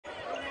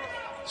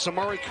So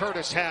Murray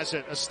Curtis has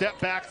it. A step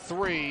back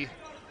three.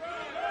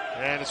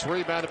 And it's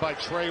rebounded by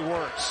Trey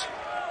Wirtz.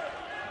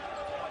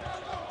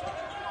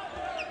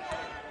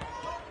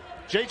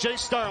 J.J.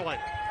 Starling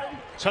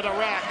to the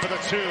rack for the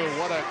two.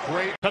 What a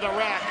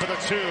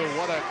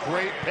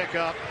great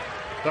pickup.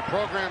 The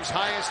program's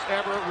highest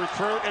ever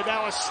recruit, and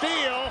now a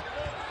steal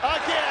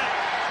again.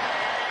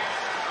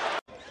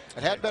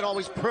 It hadn't been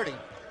always pretty,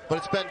 but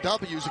it's been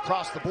W's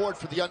across the board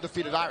for the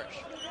undefeated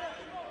Irish.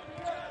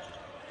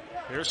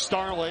 Here's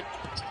Starling.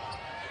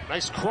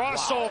 Nice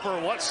crossover.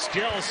 Wow. What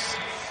skills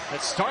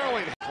at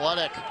Starling.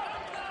 Athletic.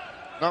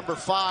 Number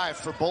 5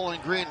 for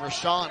Bowling Green,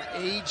 Rashawn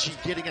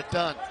Agee getting it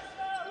done.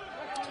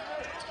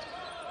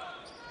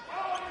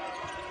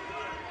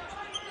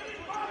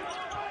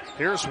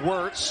 Here's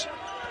Wirtz.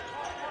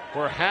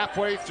 We're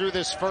halfway through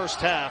this first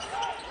half,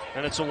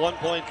 and it's a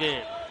 1-point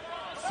game.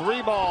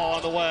 3 ball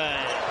on the way.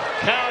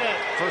 Count it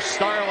for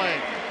Starling.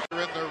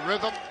 They're in their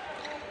rhythm.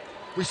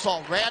 We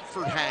saw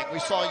Radford hang. We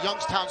saw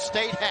Youngstown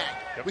State hang.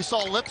 Yep. We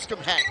saw Lipscomb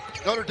hang.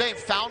 Notre Dame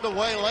found a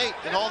way late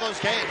in all those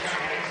games.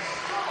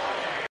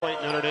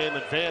 Notre Dame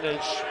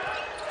advantage.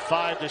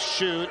 5 to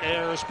shoot.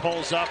 Ayers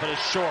pulls up and is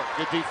short.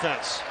 Good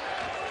defense.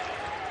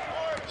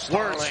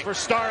 Wirtz for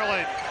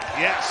Starling.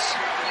 Yes.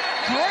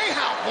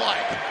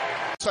 Greyhound-like.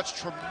 Such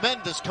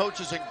tremendous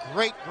coaches and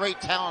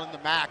great talent in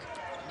the MAC.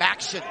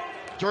 Action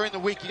during the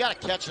week. You got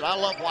to catch it. I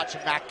love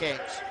watching MAC games.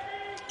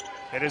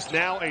 It is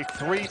now a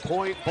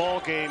 3-point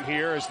ball game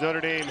here as Notre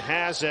Dame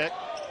has it.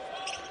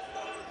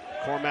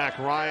 Cormac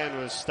Ryan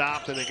was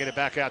stopped and they get it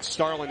back out.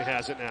 Starling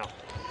has it now.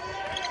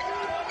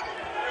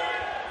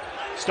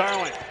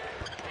 Starling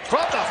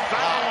from the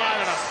foul line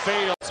and a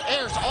fail.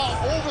 Ayers all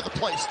over the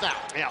place now.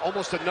 Yeah,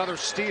 almost another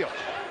steal.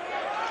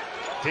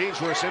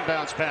 Dangerous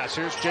inbounds pass.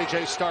 Here's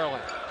J.J.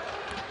 Starling.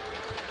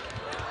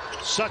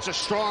 Such a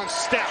strong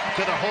step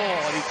to the hole,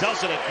 and he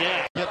does it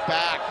again. Get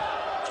back.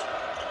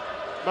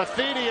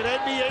 Matheny, an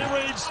NBA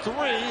range 3,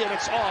 and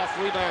it's off.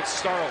 Rebound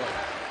Starling.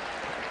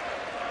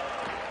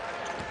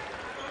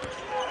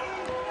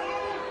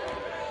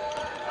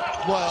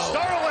 Whoa.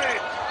 Starling!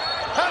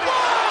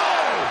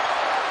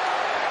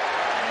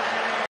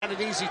 And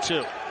an easy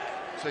 2.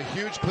 It's a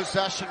huge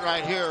possession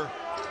right here.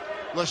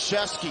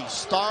 Leszewski,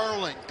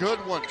 Starling,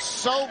 good one.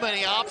 So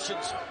many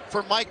options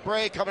for Mike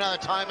Bray coming out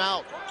of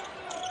timeout.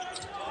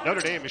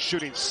 Notre Dame is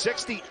shooting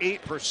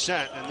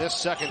 68% in this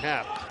second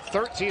half.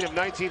 13 of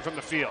 19 from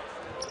the field.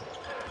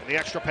 And the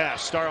extra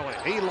pass, Starling.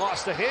 He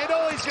lost the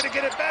handle. He's going to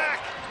get it back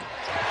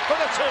for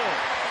the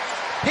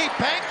 2. He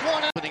banked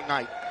one opening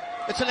night.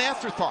 It's an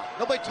afterthought.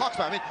 Nobody talks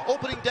about it. I mean,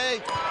 opening day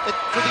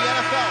for the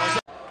NFL.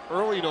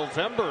 Early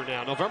November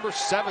now. November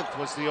 7th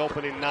was the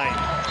opening night.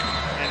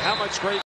 And how much great